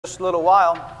Just a little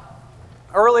while.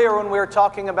 Earlier when we were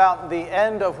talking about the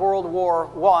end of World War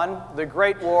I, the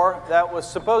Great War that was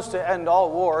supposed to end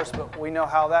all wars, but we know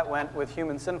how that went with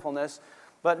human sinfulness.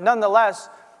 But nonetheless,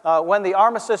 when the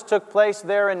armistice took place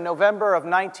there in November of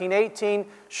 1918,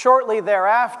 shortly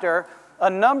thereafter, a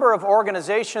number of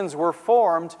organizations were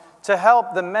formed to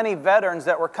help the many veterans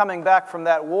that were coming back from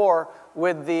that war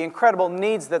with the incredible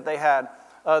needs that they had.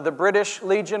 The British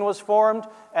Legion was formed,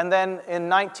 and then in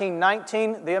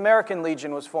 1919, the American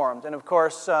Legion was formed. And of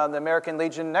course, the American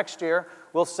Legion next year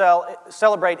will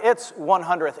celebrate its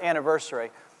 100th anniversary.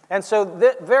 And so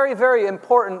very, very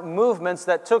important movements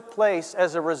that took place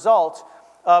as a result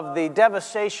of the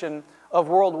devastation of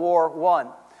World War I.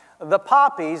 The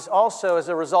poppies, also as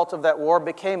a result of that war,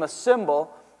 became a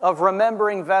symbol of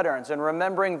remembering veterans and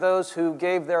remembering those who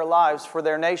gave their lives for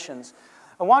their nations.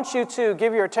 I want you to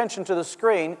give your attention to the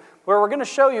screen where we're going to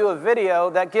show you a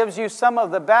video that gives you some of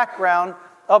the background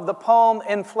of the poem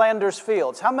In Flanders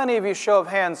Fields. How many of you, show of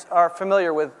hands, are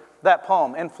familiar with that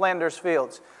poem, In Flanders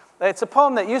Fields? It's a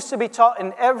poem that used to be taught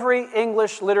in every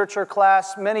English literature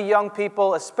class. Many young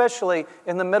people, especially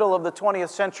in the middle of the 20th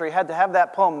century, had to have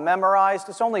that poem memorized.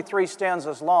 It's only 3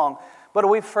 stanzas long, but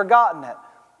we've forgotten it.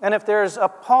 And if there's a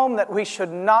poem that we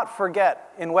should not forget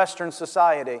in Western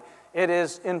society, it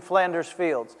is In Flanders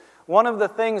Fields. One of the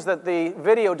things that the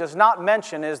video does not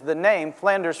mention is the name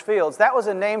Flanders Fields. That was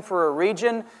a name for a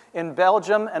region in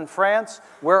Belgium and France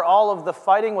where all of the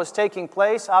fighting was taking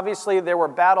place. Obviously, there were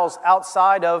battles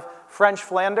outside of French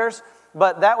Flanders,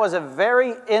 but that was a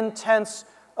very intense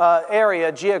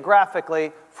area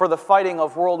geographically for the fighting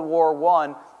of World War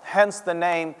I, hence the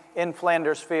name In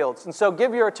Flanders Fields. And so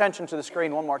give your attention to the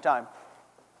screen one more time.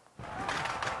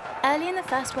 Early in the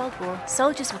First World War,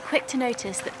 soldiers were quick to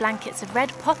notice that blankets of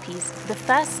red poppies were the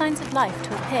first signs of life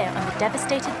to appear on the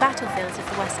devastated battlefields of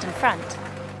the Western Front.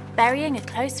 Burying a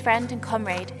close friend and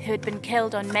comrade who had been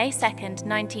killed on May 2nd,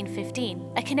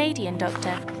 1915, a Canadian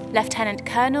doctor, Lieutenant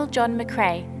Colonel John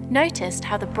McCrae, noticed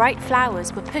how the bright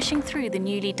flowers were pushing through the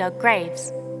newly dug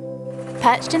graves.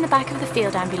 Perched in the back of the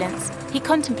field ambulance, he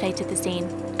contemplated the scene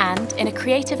and, in a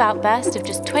creative outburst of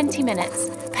just 20 minutes,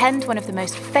 penned one of the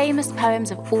most famous poems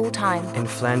of all time. In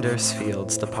Flanders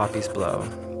fields the poppies blow,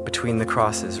 between the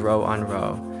crosses row on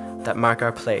row, that mark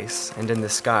our place, and in the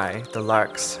sky the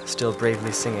larks, still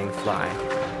bravely singing, fly,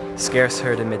 scarce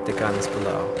heard amid the guns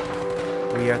below.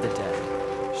 We are the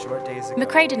dead. Short days ago,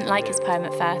 McCrae didn't like his poem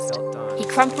at first. He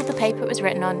crumpled the paper it was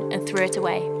written on and threw it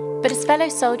away. But his fellow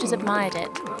soldiers admired it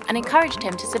and encouraged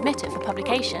him to submit it for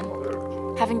publication.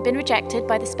 Having been rejected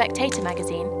by the Spectator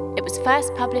magazine, it was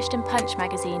first published in Punch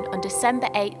magazine on December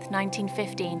 8,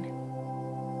 1915.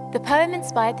 The poem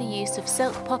inspired the use of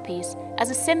silk poppies as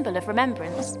a symbol of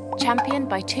remembrance, championed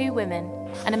by 2 women,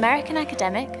 an American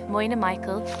academic, Moyna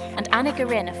Michael, and Anna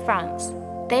Guerin of France.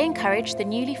 They encouraged the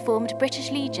newly formed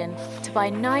British Legion to buy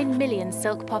 9 million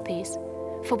silk poppies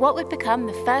for what would become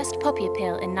the first poppy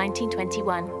appeal in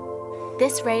 1921.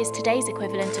 This raised today's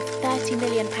equivalent of £30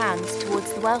 million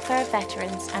towards the welfare of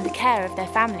veterans and the care of their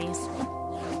families.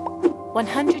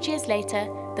 100 years later,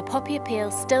 the Poppy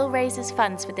Appeal still raises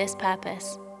funds for this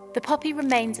purpose. The poppy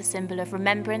remains a symbol of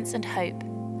remembrance and hope,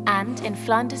 and In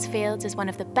Flanders Fields is one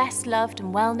of the best-loved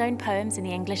and well-known poems in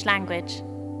the English language.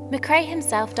 McCrae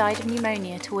himself died of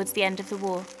pneumonia towards the end of the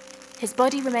war. His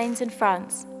body remains in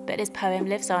France, but his poem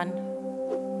lives on.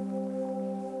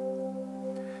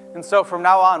 And so from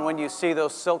now on, when you see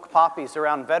those silk poppies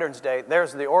around Veterans Day,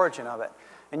 there's the origin of it.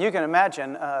 And you can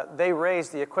imagine they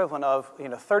raised the equivalent of,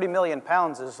 30 million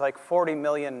pounds is like $40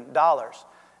 million.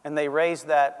 And they raised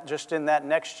that just in that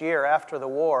next year after the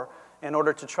war in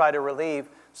order to try to relieve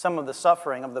some of the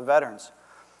suffering of the veterans.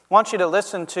 I want you to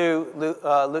listen to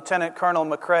Lieutenant Colonel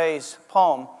McCrae's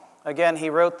poem. Again, he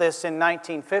wrote this in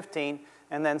 1915,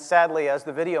 and then sadly, as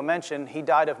the video mentioned, he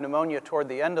died of pneumonia toward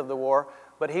the end of the war.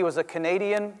 But he was a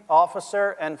Canadian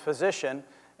officer and physician,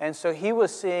 and so he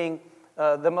was seeing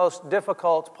the most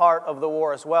difficult part of the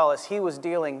war as well, as he was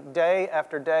dealing day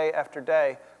after day after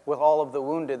day with all of the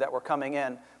wounded that were coming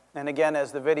in. And again,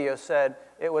 as the video said,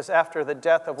 it was after the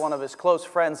death of one of his close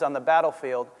friends on the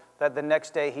battlefield that the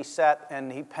next day he sat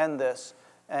and he penned this,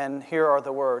 and here are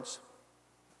the words.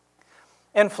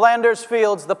 In Flanders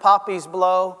fields the poppies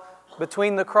blow,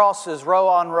 between the crosses row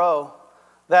on row,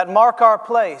 that mark our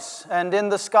place, and in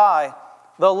the sky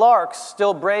the larks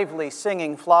still bravely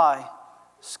singing fly,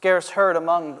 scarce heard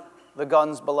among the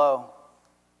guns below.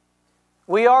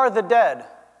 We are the dead.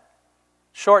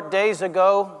 Short days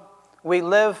ago we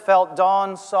lived, felt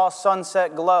dawn, saw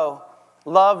sunset glow,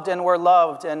 loved and were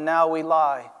loved, and now we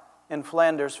lie in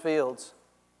Flanders fields.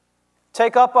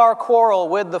 Take up our quarrel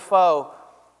with the foe,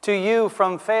 To you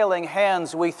from failing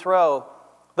hands we throw.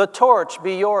 The torch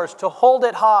be yours to hold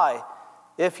it high.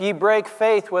 If ye break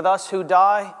faith with us who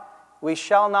die, we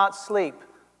shall not sleep,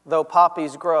 though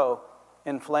poppies grow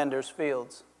in Flanders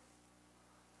fields.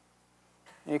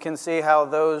 You can see how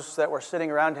those that were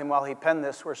sitting around him while he penned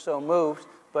this were so moved,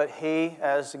 but he,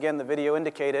 as again the video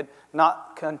indicated,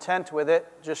 not content with it,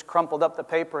 just crumpled up the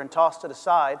paper and tossed it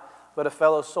aside, but a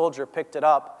fellow soldier picked it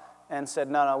up and said,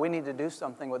 no, we need to do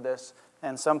something with this,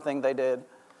 and something they did.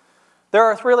 There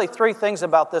are really three things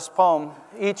about this poem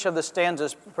each of the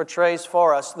stanzas portrays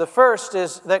for us. The first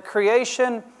is that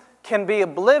creation can be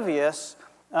oblivious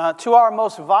to our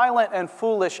most violent and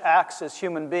foolish acts as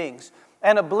human beings,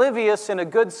 and oblivious in a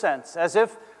good sense, as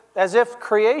if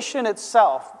creation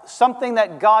itself, something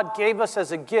that God gave us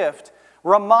as a gift,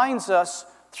 reminds us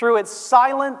through its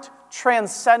silent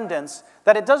transcendence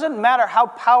that it doesn't matter how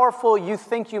powerful you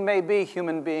think you may be,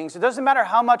 human beings. It doesn't matter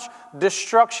how much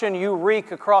destruction you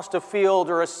wreak across a field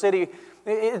or a city.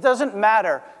 It doesn't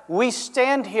matter. We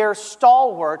stand here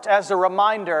stalwart as a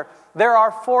reminder there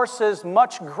are forces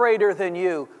much greater than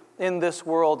you in this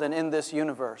world and in this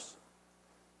universe.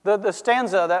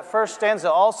 That first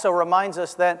stanza also reminds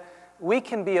us that we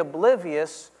can be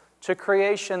oblivious to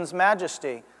creation's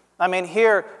majesty. I mean,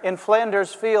 here in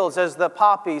Flanders fields as the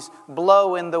poppies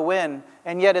blow in the wind,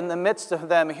 and yet in the midst of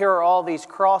them, here are all these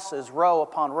crosses, row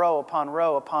upon row upon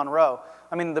row upon row.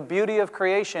 I mean, the beauty of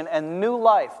creation and new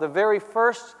life, the very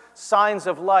first signs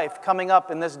of life coming up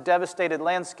in this devastated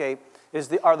landscape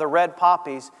are the red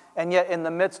poppies, and yet in the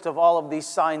midst of all of these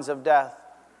signs of death.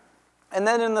 And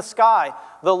then in the sky,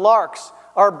 the larks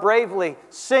are bravely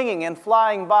singing and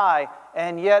flying by,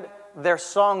 and yet their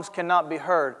songs cannot be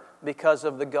heard because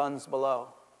of the guns below.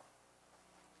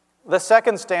 The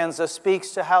second stanza speaks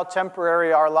to how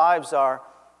temporary our lives are.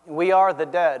 We are the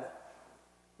dead.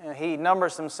 He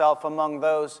numbers himself among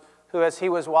those who, as he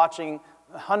was watching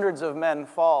hundreds of men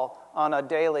fall on a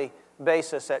daily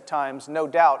basis at times, no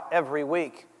doubt every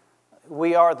week.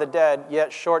 We are the dead,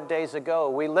 yet short days ago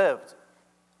we lived.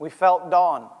 We felt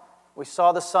dawn. We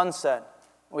saw the sunset.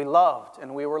 We loved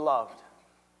and we were loved.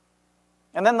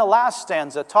 And then the last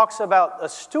stanza talks about a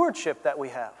stewardship that we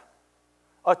have.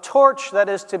 A torch that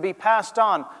is to be passed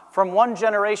on from one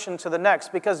generation to the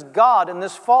next. Because God, in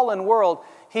this fallen world,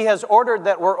 He has ordered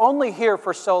that we're only here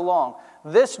for so long.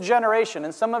 This generation,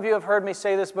 and some of you have heard me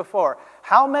say this before,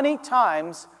 how many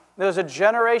times does a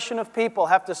generation of people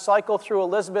have to cycle through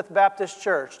Elizabeth Baptist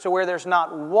Church to where there's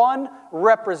not one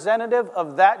representative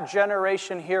of that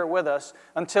generation here with us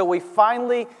until we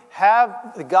finally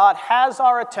have, God has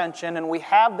our attention and we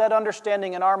have that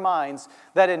understanding in our minds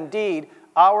that indeed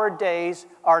our days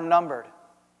are numbered.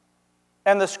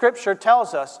 And the scripture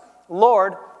tells us,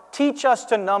 Lord, teach us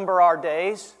to number our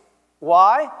days.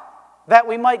 Why? That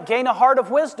we might gain a heart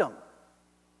of wisdom.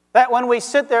 That when we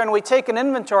sit there and we take an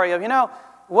inventory of,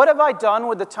 what have I done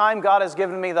with the time God has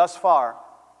given me thus far?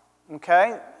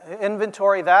 Okay,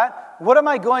 inventory that. What am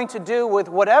I going to do with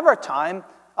whatever time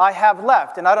I have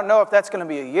left? And I don't know if that's going to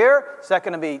be a year. Is that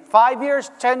going to be 5 years,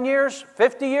 10 years,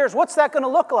 50 years? What's that going to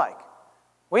look like?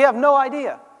 We have no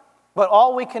idea. But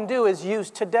all we can do is use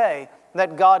today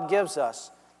that God gives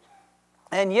us.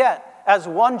 And yet, as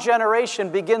one generation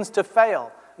begins to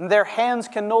fail, their hands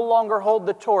can no longer hold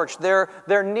the torch. Their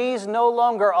knees no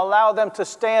longer allow them to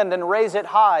stand and raise it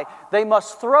high. They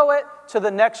must throw it to the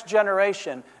next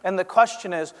generation. And the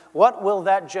question is, what will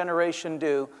that generation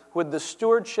do with the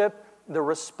stewardship, the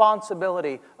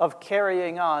responsibility of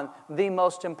carrying on the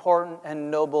most important and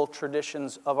noble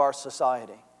traditions of our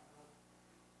society?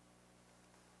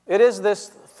 It is this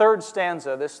third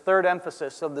stanza, this third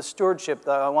emphasis of the stewardship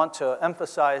that I want to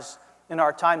emphasize in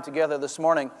our time together this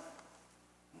morning.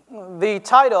 The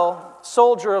title,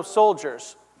 Soldier of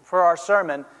Soldiers, for our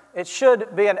sermon, it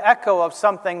should be an echo of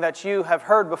something that you have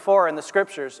heard before in the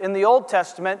Scriptures. In the Old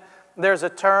Testament, there's a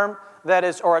term that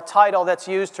is, or a title that's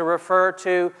used to refer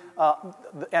to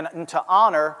and to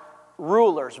honor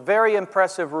rulers, very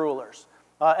impressive rulers.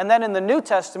 And then in the New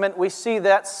Testament, we see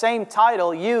that same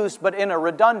title used, but in a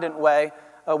redundant way,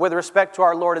 with respect to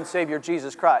our Lord and Savior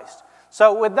Jesus Christ.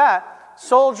 So with that,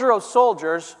 Soldier of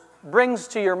Soldiers brings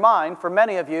to your mind, for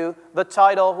many of you, the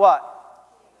title what?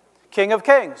 King of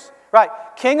Kings. Right.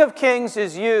 King of Kings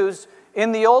is used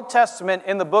in the Old Testament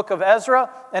in the book of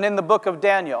Ezra and in the book of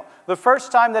Daniel. The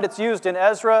first time that it's used in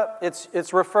Ezra,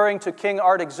 it's referring to King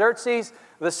Artaxerxes.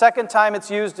 The second time it's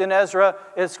used in Ezra,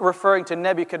 it's referring to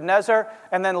Nebuchadnezzar.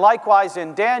 And then likewise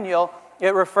in Daniel,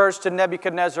 it refers to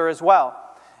Nebuchadnezzar as well.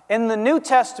 In the New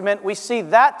Testament, we see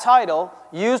that title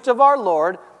used of our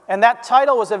Lord. And that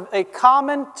title was a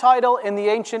common title in the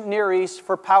ancient Near East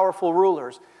for powerful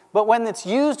rulers. But when it's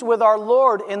used with our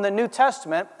Lord in the New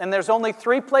Testament, and there's only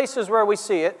 3 places where we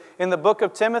see it, in the book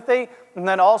of Timothy, and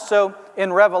then also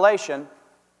in Revelation.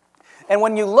 And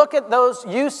when you look at those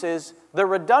uses, the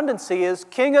redundancy is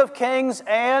King of Kings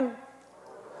and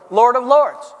Lord of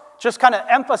Lords. Just kind of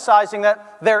emphasizing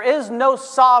that there is no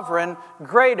sovereign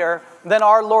greater than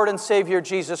our Lord and Savior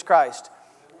Jesus Christ.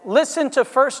 Listen to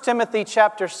 1 Timothy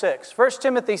chapter 6. 1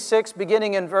 Timothy 6,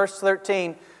 beginning in verse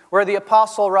 13, where the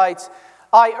apostle writes,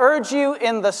 I urge you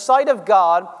in the sight of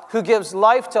God, who gives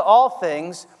life to all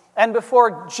things, and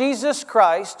before Jesus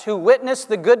Christ, who witnessed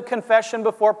the good confession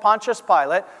before Pontius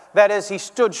Pilate, that is, he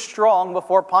stood strong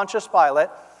before Pontius Pilate,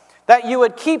 that you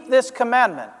would keep this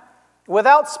commandment,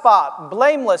 without spot,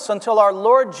 blameless until our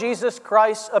Lord Jesus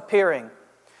Christ appearing,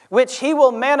 which he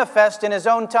will manifest in his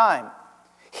own time.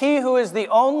 He who is the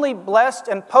only blessed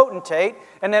and potentate,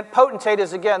 and that potentate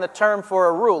is again the term for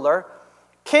a ruler,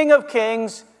 King of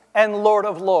kings and Lord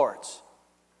of lords.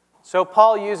 So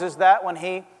Paul uses that when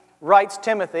he writes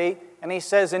Timothy, and he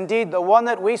says, indeed, the one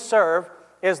that we serve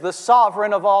is the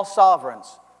sovereign of all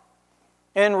sovereigns.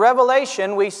 In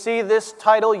Revelation, we see this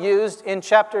title used in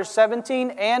chapter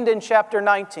 17 and in chapter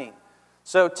 19.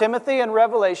 So Timothy and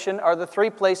Revelation are the 3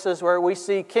 places where we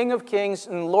see King of Kings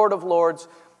and Lord of Lords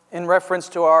in reference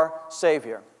to our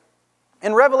Savior.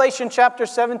 In Revelation chapter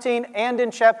 17 and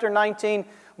in chapter 19,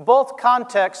 both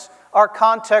contexts are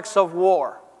contexts of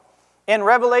war. In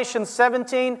Revelation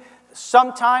 17,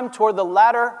 sometime toward the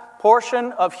latter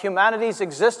portion of humanity's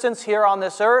existence here on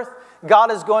this earth,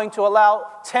 God is going to allow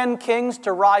 10 kings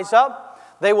to rise up.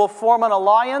 They will form an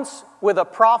alliance with a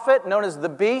prophet known as the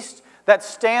Beast that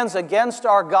stands against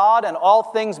our God and all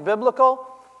things biblical.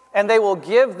 And they will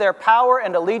give their power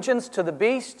and allegiance to the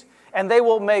Beast. And they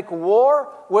will make war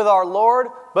with our Lord,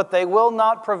 but they will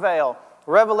not prevail.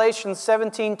 Revelation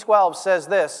 17:12 says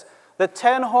this, the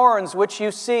 10 horns which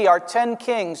you see are 10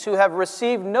 kings who have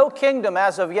received no kingdom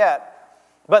as of yet,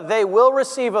 but they will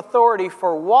receive authority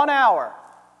for 1 hour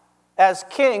as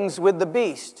kings with the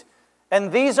Beast.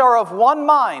 And these are of one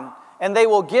mind, and they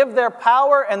will give their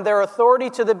power and their authority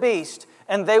to the Beast,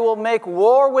 and they will make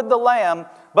war with the Lamb,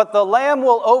 but the Lamb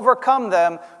will overcome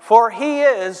them, for he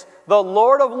is the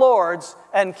Lord of lords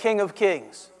and King of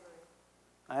kings.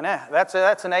 I know, that's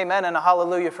an amen and a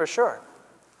hallelujah for sure.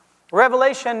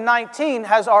 Revelation 19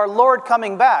 has our Lord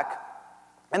coming back.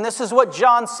 And this is what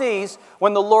John sees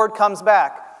when the Lord comes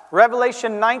back.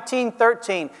 Revelation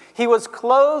 19:13. He was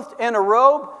clothed in a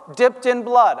robe dipped in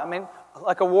blood. I mean,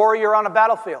 like a warrior on a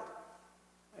battlefield.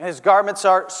 His garments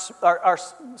are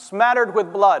smattered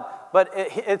with blood, but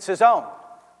it's his own,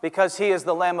 because he is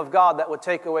the Lamb of God that would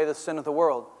take away the sin of the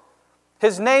world.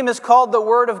 His name is called the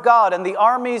Word of God, and the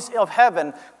armies of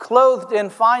heaven, clothed in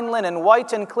fine linen,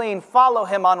 white and clean, follow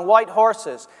him on white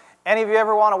horses. Any of you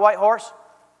ever want a white horse?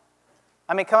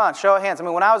 I mean, come on, show of hands. I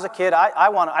mean, when I was a kid,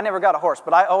 I never got a horse,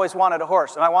 but I always wanted a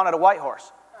horse, and I wanted a white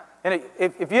horse. And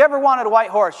if you ever wanted a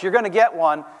white horse, you're going to get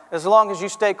one as long as you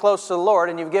stay close to the Lord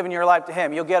and you've given your life to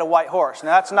him. You'll get a white horse. Now,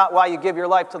 that's not why you give your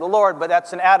life to the Lord, but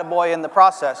that's an attaboy in the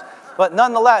process. But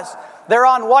nonetheless, they're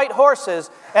on white horses,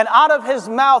 and out of his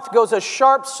mouth goes a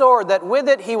sharp sword, that with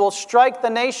it he will strike the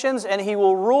nations, and he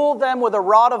will rule them with a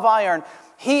rod of iron.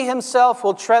 He himself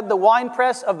will tread the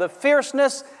winepress of the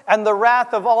fierceness and the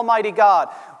wrath of Almighty God.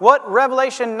 What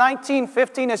Revelation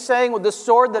 19:15 is saying with the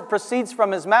sword that proceeds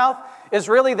from his mouth is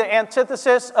really the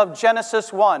antithesis of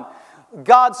Genesis 1.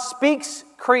 God speaks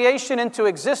creation into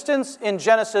existence in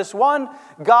Genesis 1.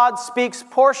 God speaks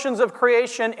portions of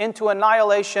creation into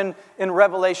annihilation in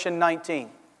Revelation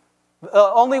 19.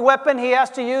 The only weapon he has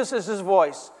to use is his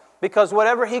voice, because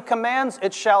whatever he commands,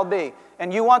 it shall be.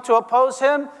 And you want to oppose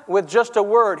him with just a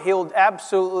word, he'll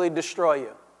absolutely destroy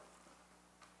you.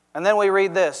 And then we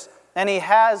read this, and he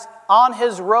has on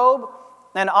his robe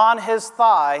and on his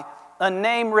thigh a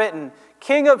name written,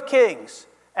 King of Kings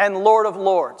and Lord of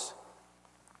Lords.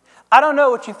 I don't know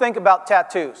what you think about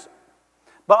tattoos,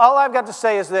 but all I've got to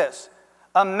say is this.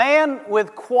 A man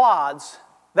with quads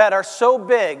that are so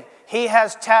big, he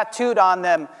has tattooed on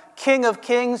them King of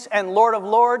Kings and Lord of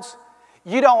Lords,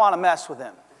 you don't want to mess with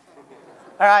him.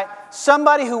 All right?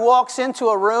 Somebody who walks into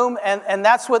a room and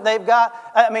that's what they've got,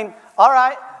 I mean, all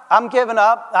right, I'm giving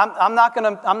up. I'm not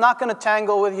gonna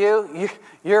tangle with you.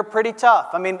 You're pretty tough.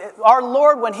 I mean, our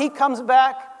Lord, when he comes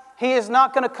back, he is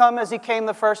not going to come as he came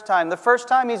the first time. The first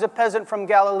time he's a peasant from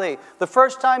Galilee. The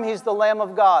first time he's the Lamb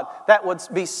of God that would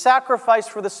be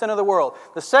sacrificed for the sin of the world.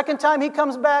 The second time he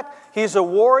comes back, he's a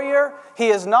warrior. He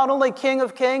is not only King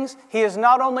of Kings, he is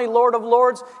not only Lord of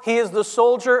Lords, he is the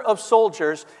soldier of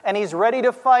soldiers, and he's ready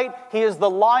to fight. He is the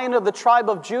Lion of the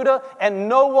tribe of Judah, and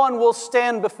no one will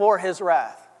stand before his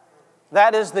wrath.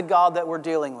 That is the God that we're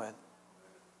dealing with.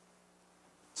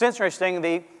 It's interesting,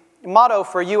 the motto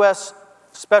for U.S.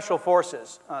 Special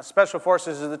Forces. Special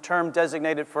Forces is the term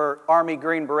designated for Army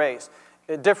Green Berets.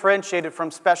 It differentiated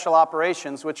from Special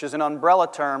Operations, which is an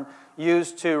umbrella term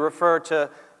used to refer to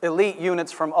elite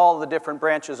units from all the different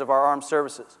branches of our armed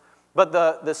services. But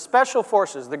the Special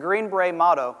Forces, the Green Beret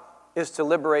motto, is to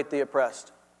liberate the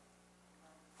oppressed.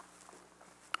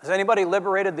 Has anybody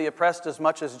liberated the oppressed as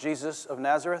much as Jesus of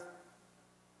Nazareth?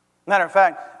 Matter of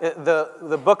fact,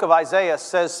 the book of Isaiah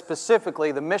says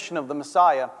specifically the mission of the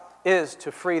Messiah is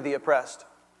to free the oppressed.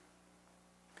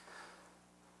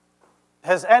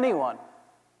 Has anyone,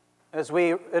 as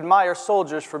we admire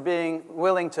soldiers for being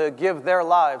willing to give their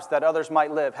lives that others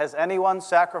might live, has anyone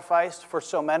sacrificed for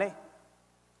so many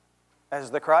as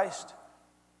the Christ?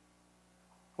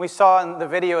 We saw in the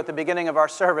video at the beginning of our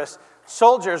service,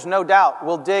 soldiers, no doubt,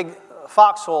 will dig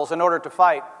foxholes in order to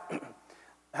fight.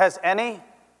 Has any,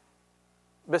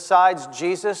 besides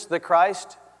Jesus, the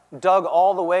Christ, dug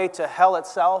all the way to hell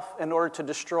itself in order to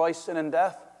destroy sin and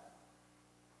death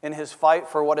in his fight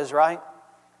for what is right?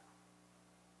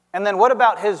 And then what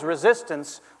about his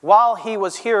resistance while he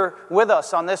was here with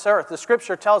us on this earth? The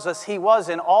scripture tells us he was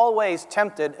in all ways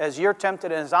tempted as you're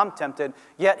tempted and as I'm tempted,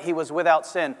 yet he was without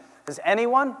sin. Has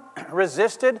anyone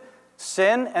resisted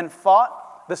sin and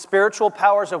fought the spiritual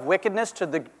powers of wickedness to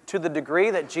the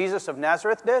degree that Jesus of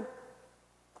Nazareth did?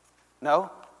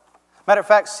 No. Matter of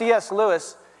fact, C.S.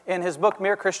 Lewis, in his book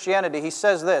Mere Christianity, he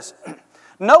says this: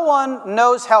 no one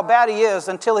knows how bad he is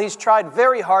until he's tried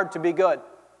very hard to be good.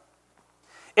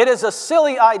 It is a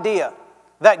silly idea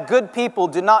that good people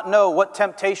do not know what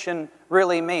temptation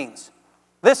really means.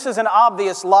 This is an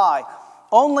obvious lie.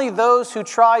 Only those who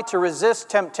try to resist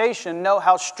temptation know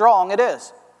how strong it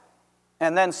is.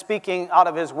 And then speaking out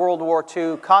of his World War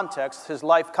II context, his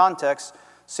life context,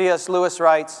 C.S. Lewis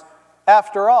writes,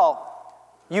 after all,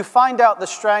 you find out the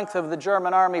strength of the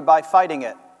German army by fighting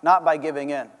it, not by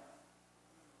giving in.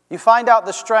 You find out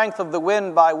the strength of the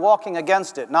wind by walking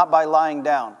against it, not by lying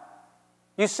down.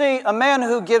 You see, a man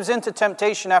who gives in to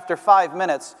temptation after 5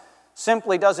 minutes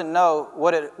simply doesn't know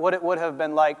what it would have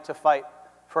been like to fight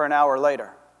for an hour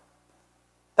later.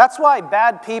 That's why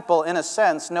bad people, in a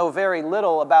sense, know very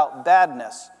little about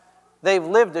badness. They've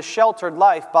lived a sheltered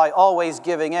life by always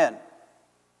giving in.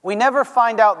 We never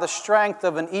find out the strength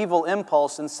of an evil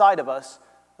impulse inside of us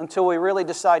until we really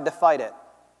decide to fight it.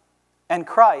 And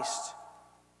Christ,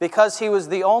 because he was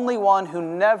the only one who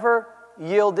never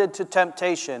yielded to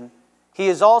temptation, he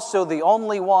is also the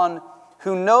only one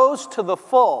who knows to the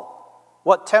full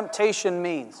what temptation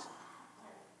means.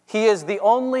 He is the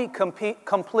only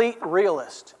complete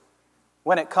realist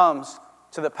when it comes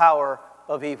to the power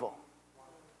of evil.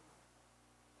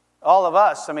 All of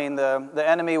us, the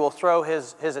enemy will throw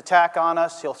his attack on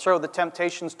us. He'll throw the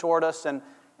temptations toward us,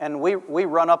 and we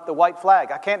run up the white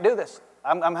flag. I can't do this.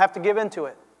 I'm have to give in to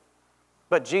it.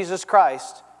 But Jesus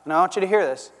Christ, and I want you to hear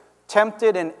this,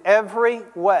 tempted in every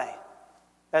way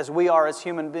as we are as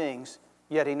human beings,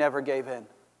 yet he never gave in.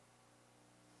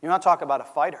 You want to talk about a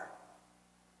fighter?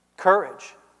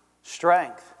 Courage,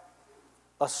 strength,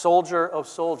 a soldier of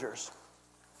soldiers.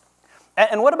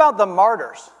 And what about the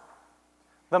martyrs?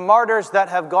 The martyrs that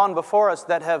have gone before us,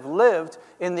 that have lived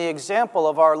in the example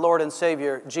of our Lord and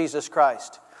Savior, Jesus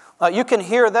Christ. You can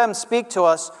hear them speak to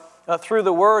us through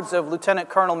the words of Lieutenant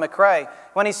Colonel McRae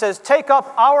when he says, take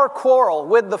up our quarrel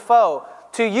with the foe.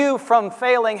 To you from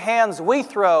failing hands we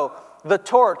throw. The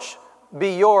torch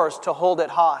be yours to hold it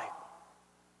high.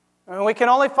 And we can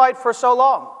only fight for so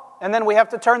long. And then we have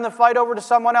to turn the fight over to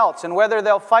someone else. And whether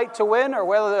they'll fight to win or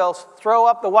whether they'll throw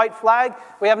up the white flag,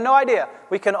 we have no idea.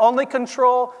 We can only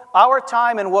control our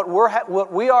time and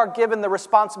what we are given the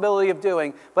responsibility of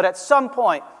doing. But at some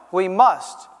point, we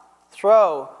must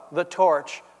throw the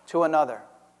torch to another.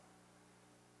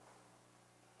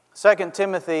 2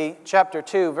 Timothy chapter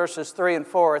 2, verses 3 and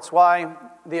 4. It's why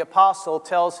the apostle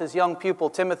tells his young pupil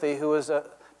Timothy, who was a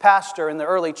pastor in the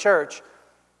early church,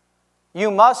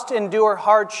 you must endure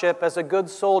hardship as a good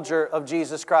soldier of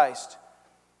Jesus Christ.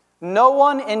 No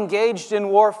one engaged in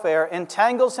warfare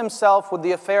entangles himself with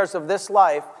the affairs of this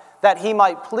life that he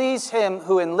might please him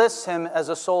who enlists him as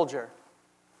a soldier.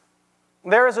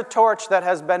 There is a torch that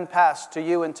has been passed to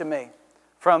you and to me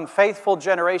from faithful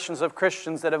generations of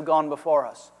Christians that have gone before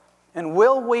us. And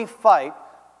will we fight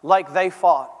like they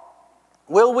fought?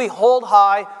 Will we hold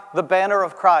high the banner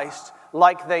of Christ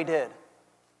like they did?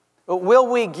 Will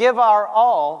we give our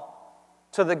all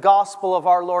to the gospel of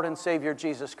our Lord and Savior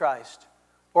Jesus Christ?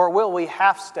 Or will we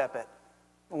half-step it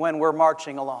when we're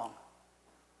marching along?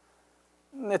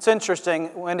 It's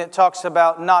interesting when it talks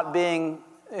about not being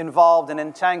involved and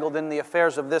entangled in the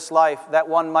affairs of this life, that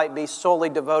one might be solely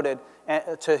devoted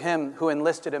to him who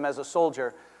enlisted him as a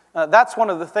soldier. That's one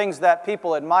of the things that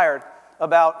people admired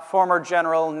about former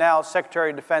General, now Secretary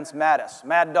of Defense Mattis,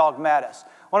 Mad Dog Mattis.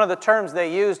 One of the terms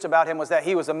they used about him was that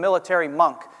he was a military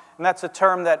monk. And that's a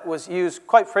term that was used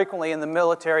quite frequently in the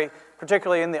military,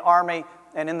 particularly in the Army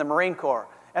and in the Marine Corps.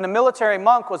 And a military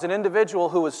monk was an individual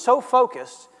who was so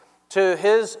focused to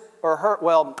his or her,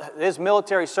 well, his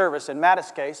military service, in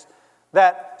Mattis' case,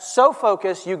 that so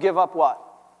focused you give up what?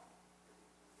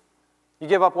 You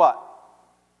give up what?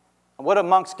 What do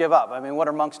monks give up? I mean, what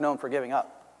are monks known for giving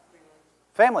up?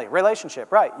 Family, relationship,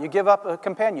 right. You give up a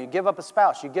companion, you give up a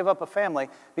spouse, you give up a family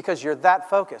because you're that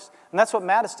focused. And that's what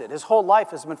Mattis did. His whole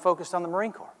life has been focused on the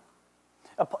Marine Corps.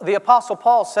 The Apostle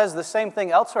Paul says the same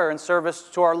thing elsewhere in service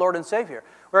to our Lord and Savior,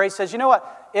 where he says, you know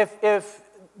what, if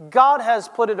God has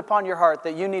put it upon your heart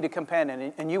that you need a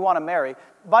companion and you want to marry,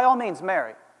 by all means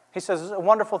marry. He says it's a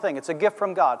wonderful thing. It's a gift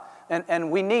from God.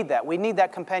 And we need that. We need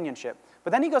that companionship.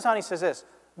 But then he goes on, he says this,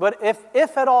 but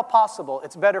if at all possible,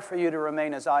 it's better for you to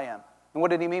remain as I am. And what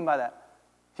did he mean by that?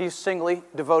 He's singly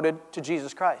devoted to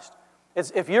Jesus Christ.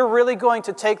 If you're really going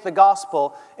to take the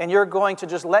gospel and you're going to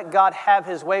just let God have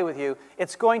his way with you,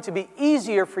 it's going to be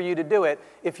easier for you to do it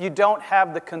if you don't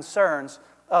have the concerns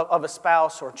of a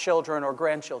spouse or children or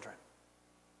grandchildren.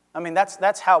 I mean,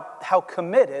 that's how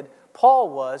committed Paul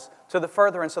was to the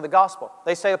furtherance of the gospel.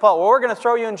 They say to Paul, well, we're going to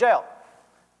throw you in jail.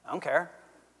 I don't care.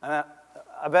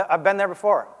 I've been there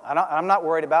before. I'm not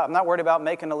worried about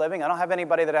making a living. I don't have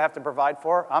anybody that I have to provide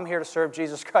for. I'm here to serve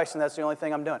Jesus Christ, and that's the only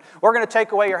thing I'm doing. We're going to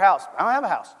take away your house. I don't have a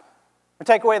house. We're going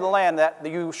to take away the land that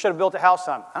you should have built a house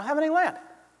on. I don't have any land.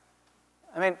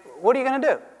 I mean, what are you going to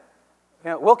do? You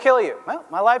know, we'll kill you. Well,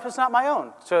 my life is not my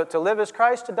own. To live is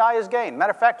Christ, to die is gain.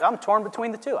 Matter of fact, I'm torn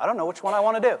between the two. I don't know which one I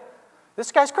want to do.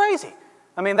 This guy's crazy.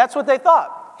 I mean, that's what they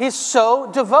thought. He's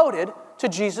so devoted to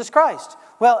Jesus Christ.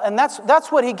 Well, and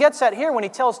that's what he gets at here when he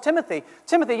tells Timothy,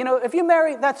 you know, if you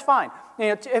marry, that's fine.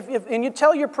 You know, and you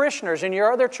tell your parishioners and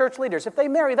your other church leaders, if they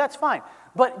marry, that's fine.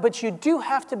 But you do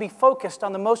have to be focused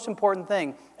on the most important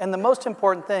thing, and the most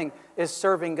important thing is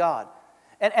serving God.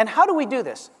 And how do we do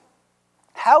this?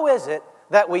 How is it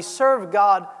that we serve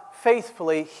God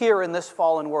faithfully here in this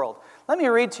fallen world? Let me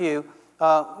read to you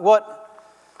what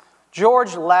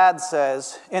George Ladd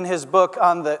says in his book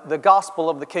on the gospel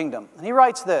of the kingdom. And he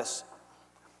writes this: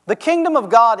 the kingdom of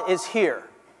God is here.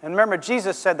 And remember,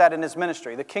 Jesus said that in his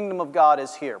ministry. The kingdom of God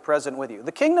is here, present with you.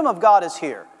 The kingdom of God is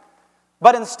here.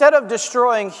 But instead of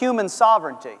destroying human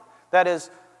sovereignty, that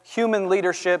is, human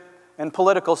leadership and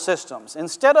political systems,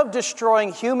 instead of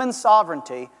destroying human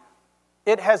sovereignty,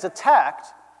 it has attacked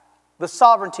the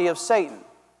sovereignty of Satan.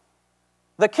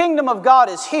 The kingdom of God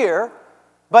is here,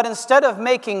 but instead of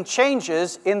making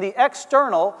changes in the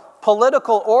external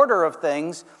political order of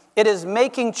things, it is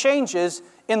making changes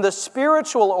in the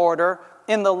spiritual order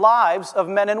in the lives of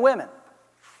men and women.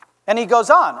 And he goes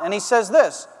on, and he says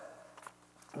this: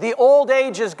 the old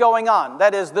age is going on,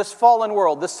 that is, this fallen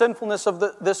world, the sinfulness of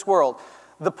this world,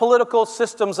 the political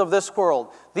systems of this world.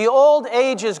 The old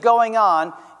age is going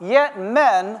on, yet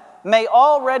men may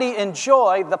already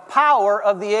enjoy the power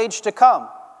of the age to come.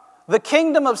 The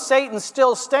kingdom of Satan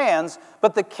still stands,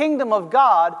 but the kingdom of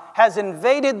God has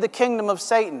invaded the kingdom of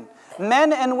Satan.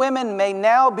 Men and women may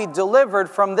now be delivered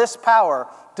from this power,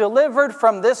 delivered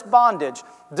from this bondage,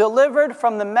 delivered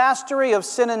from the mastery of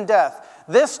sin and death.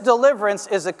 This deliverance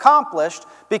is accomplished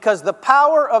because the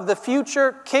power of the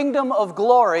future kingdom of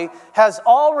glory has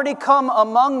already come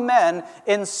among men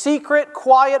in secret,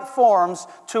 quiet forms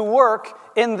to work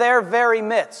in their very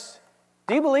midst.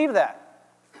 Do you believe that?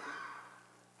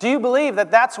 Do you believe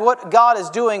that that's what God is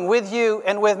doing with you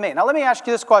and with me? Now let me ask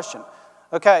you this question.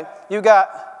 Okay, you've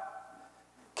got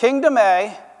Kingdom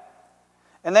A,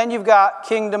 and then you've got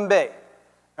Kingdom B.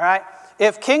 All right?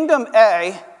 If Kingdom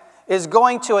A is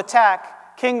going to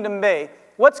attack Kingdom B,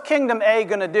 what's Kingdom A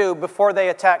going to do before they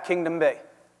attack Kingdom B?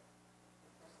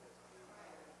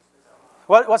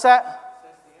 What's that?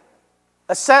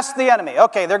 Assess the enemy.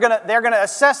 Okay, they're going to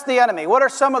assess the enemy. What are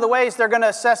some of the ways they're going to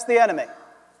assess the enemy?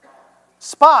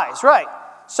 Spies, right.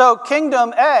 So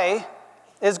Kingdom A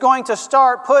is going to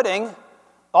start putting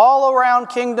all around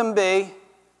Kingdom B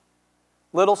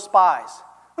little spies.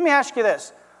 Let me ask you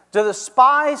this. Do the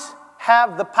spies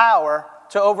have the power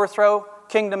to overthrow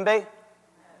Kingdom B?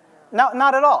 No,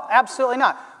 not at all. Absolutely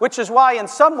not. Which is why in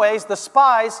some ways the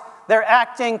spies, they're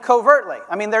acting covertly.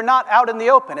 I mean, they're not out in the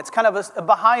open. It's kind of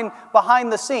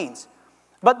behind the scenes.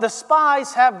 But the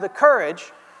spies have the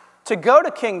courage to go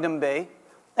to Kingdom B,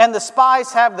 and the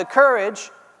spies have the courage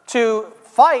to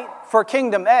fight for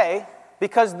Kingdom A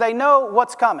because they know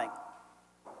what's coming.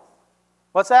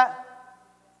 What's that?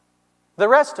 The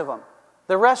rest of them.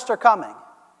 The rest are coming.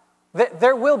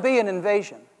 There will be an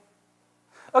invasion.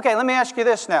 Okay, let me ask you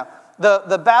this now.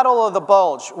 The Battle of the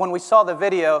Bulge, when we saw the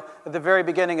video at the very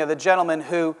beginning of the gentleman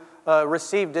who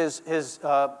received his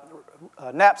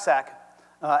knapsack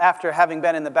after having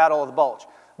been in the Battle of the Bulge.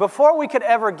 Before we could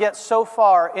ever get so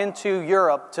far into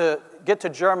Europe to get to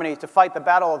Germany to fight the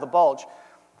Battle of the Bulge,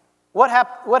 what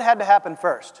had to happen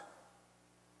first?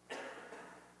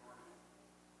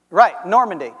 Right,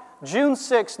 Normandy. June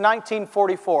 6,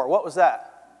 1944. What was that?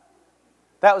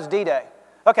 That was D-Day.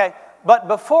 Okay, but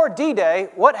before D-Day,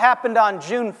 what happened on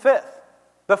June 5th?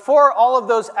 Before all of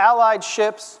those Allied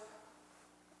ships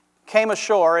came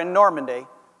ashore in Normandy,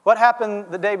 what happened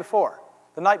the day before,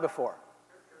 the night before?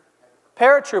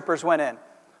 Paratroopers went in.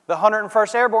 The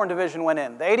 101st Airborne Division went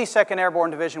in. The 82nd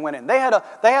Airborne Division went in. They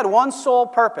had one sole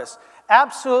purpose: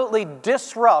 absolutely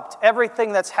disrupt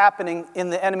everything that's happening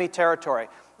in the enemy territory.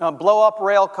 Blow up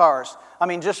rail cars. I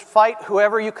mean, just fight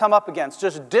whoever you come up against.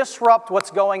 Just disrupt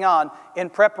what's going on in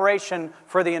preparation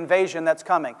for the invasion that's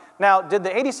coming. Now, did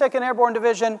the 82nd Airborne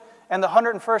Division and the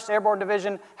 101st Airborne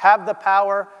Division have the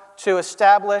power to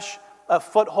establish a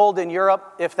foothold in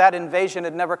Europe if that invasion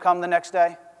had never come the next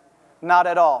day? Not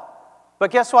at all. But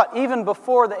guess what? Even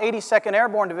before the 82nd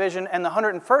Airborne Division and the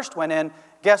 101st went in,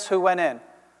 guess who went in?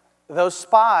 Those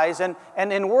spies. And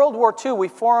in World War II, we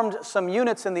formed some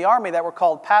units in the Army that were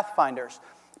called Pathfinders.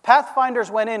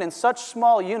 Pathfinders went in such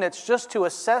small units just to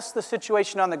assess the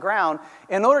situation on the ground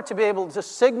in order to be able to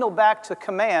signal back to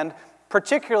command,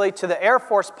 particularly to the Air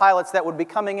Force pilots that would be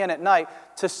coming in at night,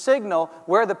 to signal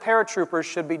where the paratroopers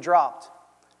should be dropped.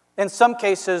 In some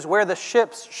cases, where the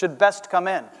ships should best come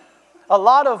in. A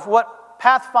lot of what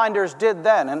Pathfinders did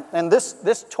then, and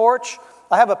this torch,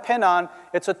 I have a pin on,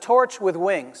 it's a torch with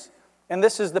wings. And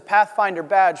this is the Pathfinder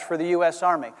badge for the U.S.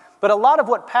 Army. But a lot of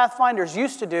what Pathfinders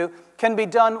used to do can be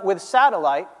done with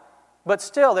satellite, but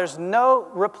still there's no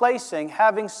replacing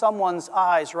having someone's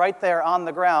eyes right there on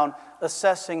the ground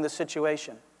assessing the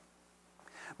situation.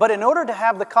 But in order to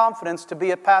have the confidence to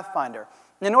be a Pathfinder,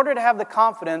 in order to have the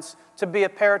confidence to be a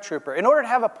paratrooper, in order to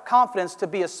have a confidence to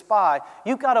be a spy,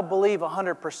 you've got to believe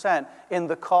 100% in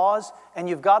the cause, and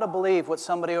you've got to believe what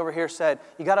somebody over here said.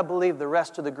 You've got to believe the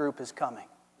rest of the group is coming.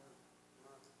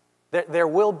 There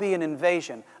will be an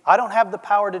invasion. I don't have the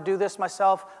power to do this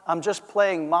myself. I'm just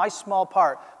playing my small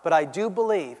part. But I do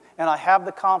believe, and I have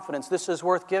the confidence, this is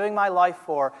worth giving my life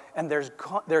for, and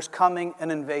there's coming an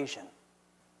invasion.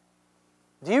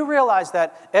 Do you realize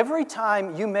that every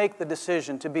time you make the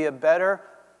decision to be a better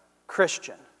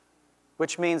Christian,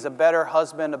 which means a better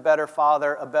husband, a better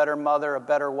father, a better mother, a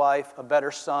better wife, a better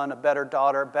son, a better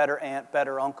daughter, better aunt,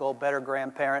 better uncle, better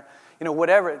grandparent,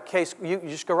 whatever case, you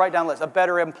just go right down the list. A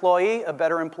better employee, a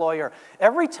better employer.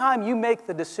 Every time you make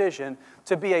the decision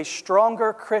to be a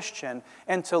stronger Christian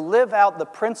and to live out the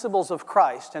principles of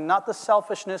Christ and not the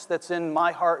selfishness that's in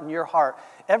my heart and your heart,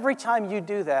 every time you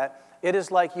do that, it is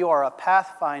like you are a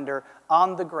pathfinder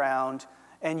on the ground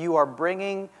and you are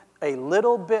bringing a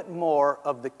little bit more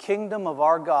of the kingdom of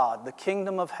our God, the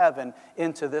kingdom of heaven,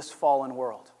 into this fallen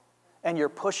world. And you're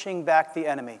pushing back the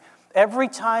enemy. Every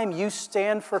time you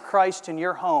stand for Christ in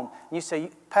your home, and you say,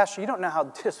 Pastor, you don't know how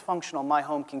dysfunctional my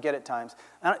home can get at times.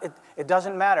 It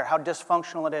doesn't matter how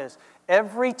dysfunctional it is.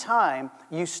 Every time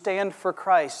you stand for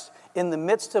Christ in the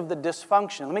midst of the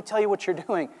dysfunction, let me tell you what you're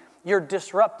doing. You're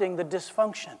disrupting the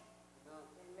dysfunction.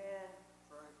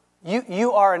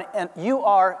 You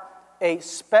are a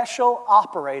special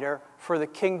operator for the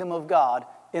kingdom of God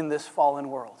in this fallen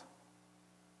world.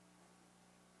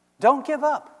 Don't give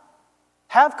up.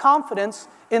 Have confidence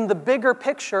in the bigger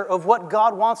picture of what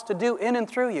God wants to do in and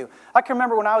through you. I can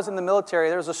remember when I was in the military,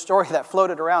 there was a story that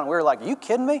floated around. We were like, are you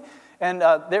kidding me? And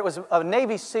there was a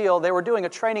Navy SEAL. They were doing a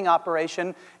training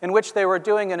operation in which they were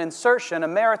doing an insertion, a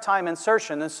maritime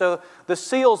insertion. And so the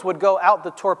SEALs would go out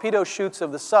the torpedo chutes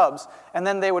of the subs, and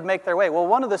then they would make their way. Well,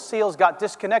 one of the SEALs got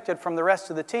disconnected from the rest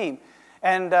of the team,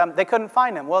 and they couldn't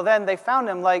find him. Well, then they found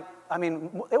him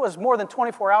it was more than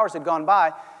 24 hours had gone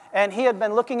by, and he had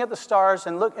been looking at the stars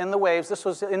and in the waves. This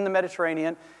was in the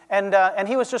Mediterranean, and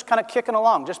he was just kind of kicking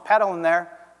along, just paddling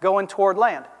there, going toward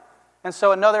land. And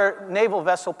so another naval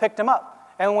vessel picked him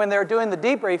up. And when they were doing the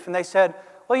debrief, and they said,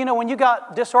 well, when you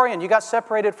got disoriented, you got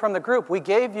separated from the group, we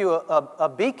gave you a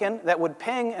beacon that would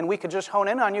ping, and we could just hone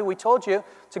in on you. We told you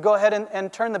to go ahead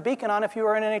and turn the beacon on if you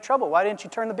were in any trouble. Why didn't you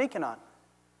turn the beacon on?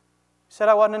 He said,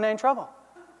 I wasn't in any trouble.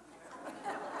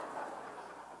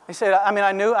 He said,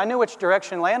 I knew which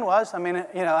direction land was.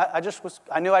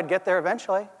 I knew I'd get there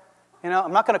eventually.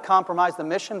 I'm not going to compromise the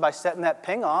mission by setting that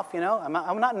ping off. I'm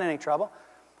not in any trouble.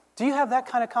 Do you have that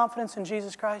kind of confidence in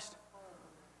Jesus Christ?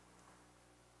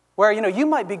 where, you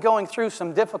might be going through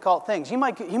some difficult things. You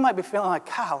might be feeling like,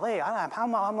 golly, how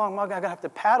long am I going to have to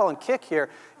paddle and kick here?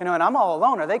 And I'm all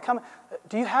alone. Are they coming?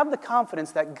 Do you have the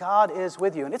confidence that God is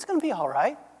with you? And it's going to be all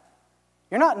right.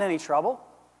 You're not in any trouble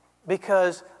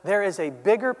because there is a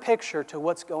bigger picture to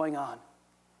what's going on.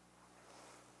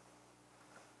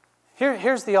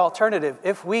 Here's the alternative.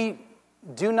 If we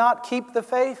do not keep the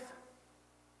faith,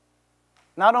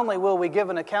 not only will we give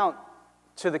an account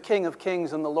to the King of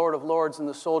Kings and the Lord of Lords and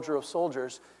the Soldier of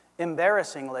Soldiers,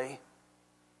 embarrassingly,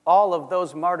 all of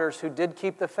those martyrs who did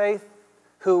keep the faith,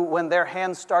 who, when their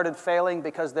hands started failing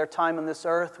because their time on this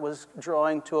earth was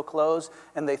drawing to a close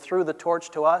and they threw the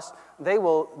torch to us, we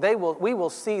will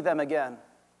see them again.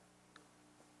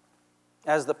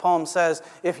 As the poem says,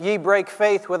 if ye break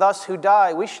faith with us who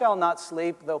die, we shall not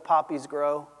sleep, though poppies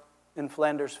grow in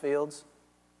Flanders fields.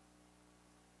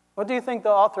 What do you think the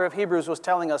author of Hebrews was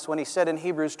telling us when he said in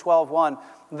Hebrews 12:1,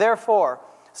 therefore,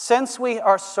 since we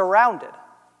are surrounded,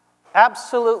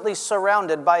 absolutely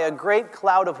surrounded by a great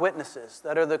cloud of witnesses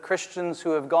that are the Christians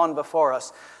who have gone before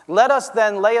us, let us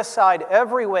then lay aside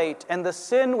every weight and the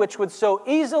sin which would so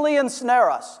easily ensnare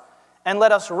us, and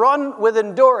let us run with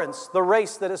endurance the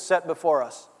race that is set before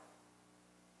us.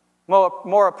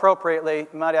 More appropriately,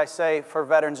 might I say, for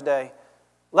Veterans Day,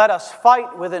 let us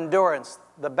fight with endurance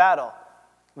the battle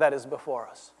that is before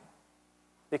us.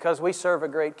 Because we serve a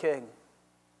great King,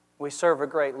 we serve a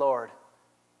great Lord,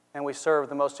 and we serve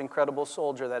the most incredible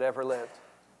soldier that ever lived.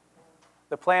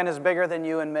 The plan is bigger than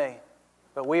you and me,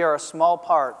 but we are a small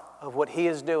part of what He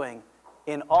is doing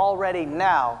in already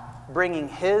now bringing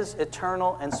His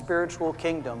eternal and spiritual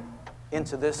kingdom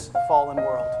into this fallen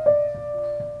world.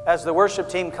 As the worship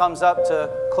team comes up to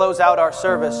close out our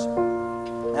service,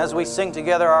 as we sing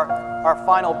together our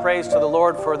final praise to the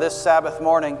Lord for this Sabbath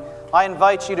morning, I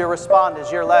invite you to respond as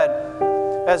you're led.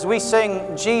 As we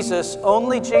sing Jesus,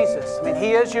 only Jesus.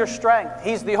 He is your strength.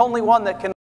 He's the only one that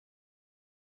can